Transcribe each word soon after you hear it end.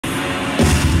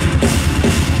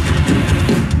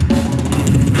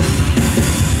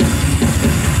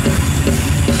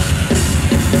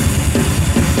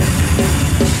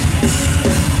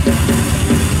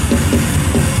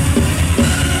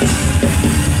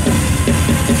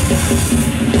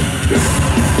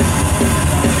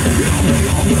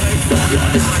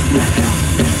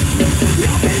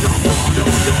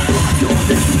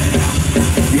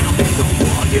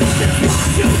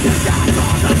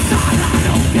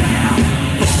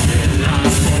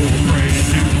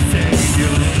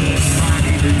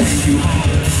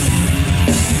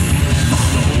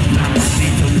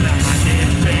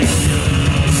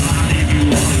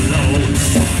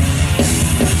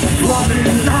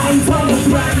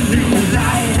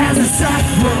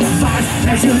sacrifice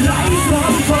as your life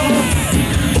unfolds.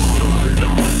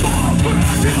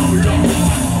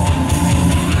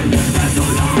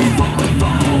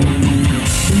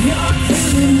 You're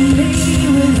killing me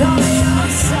with all your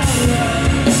sorrow.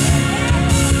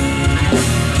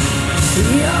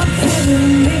 You're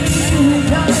killing me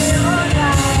with all your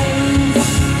lies.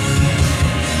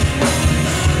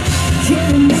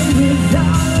 Killing me with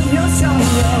all of your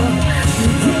sorrow.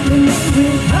 You're killing me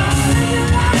with all of your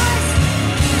lies.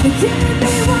 You're killing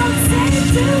me won't save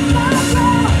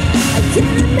tomorrow. You're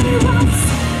killing me once.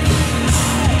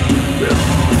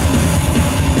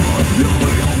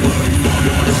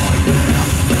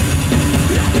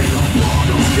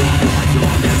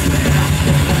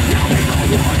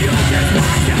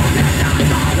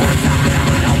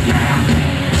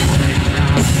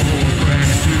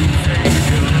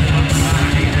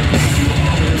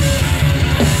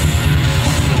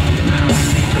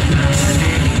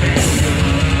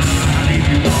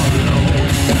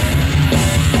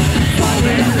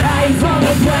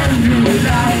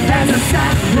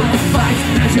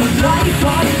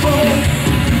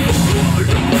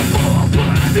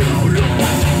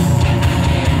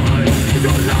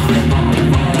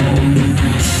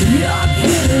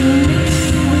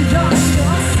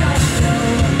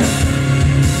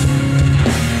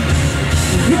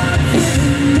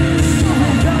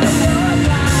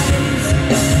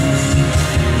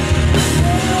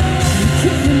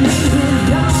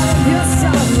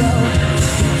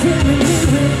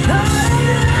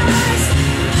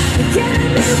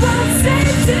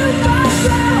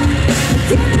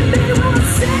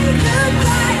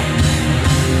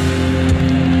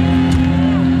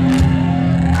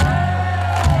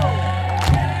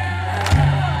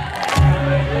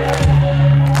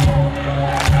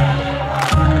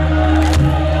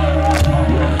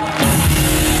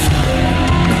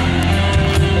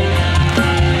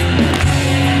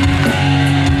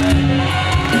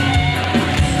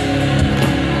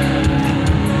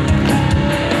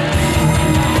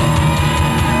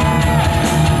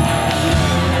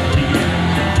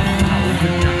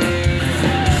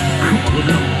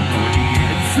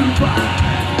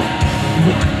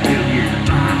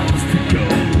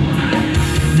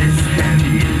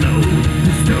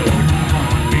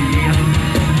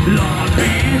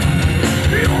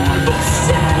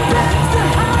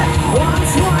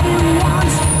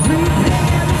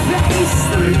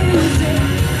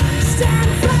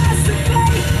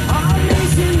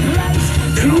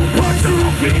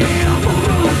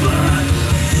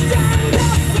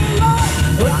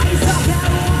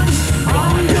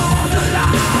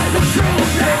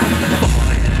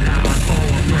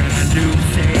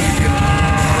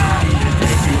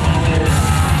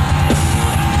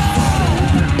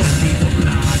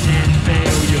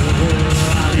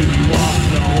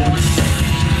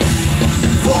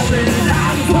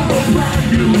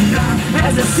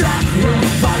 As a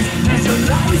sacrifice, as your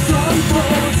life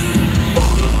unfolds.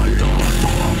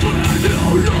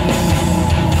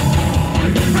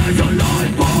 As your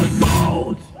life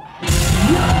unfolds.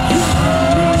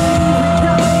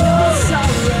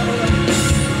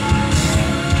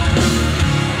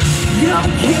 You're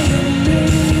killing me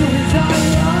with all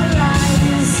your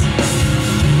lies.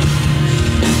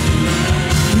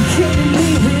 You're killing me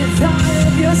with all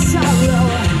of your sorrow.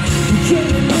 You're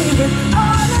killing me with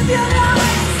all of your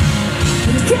lies.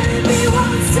 You're killing me,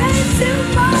 won't save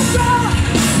tomorrow.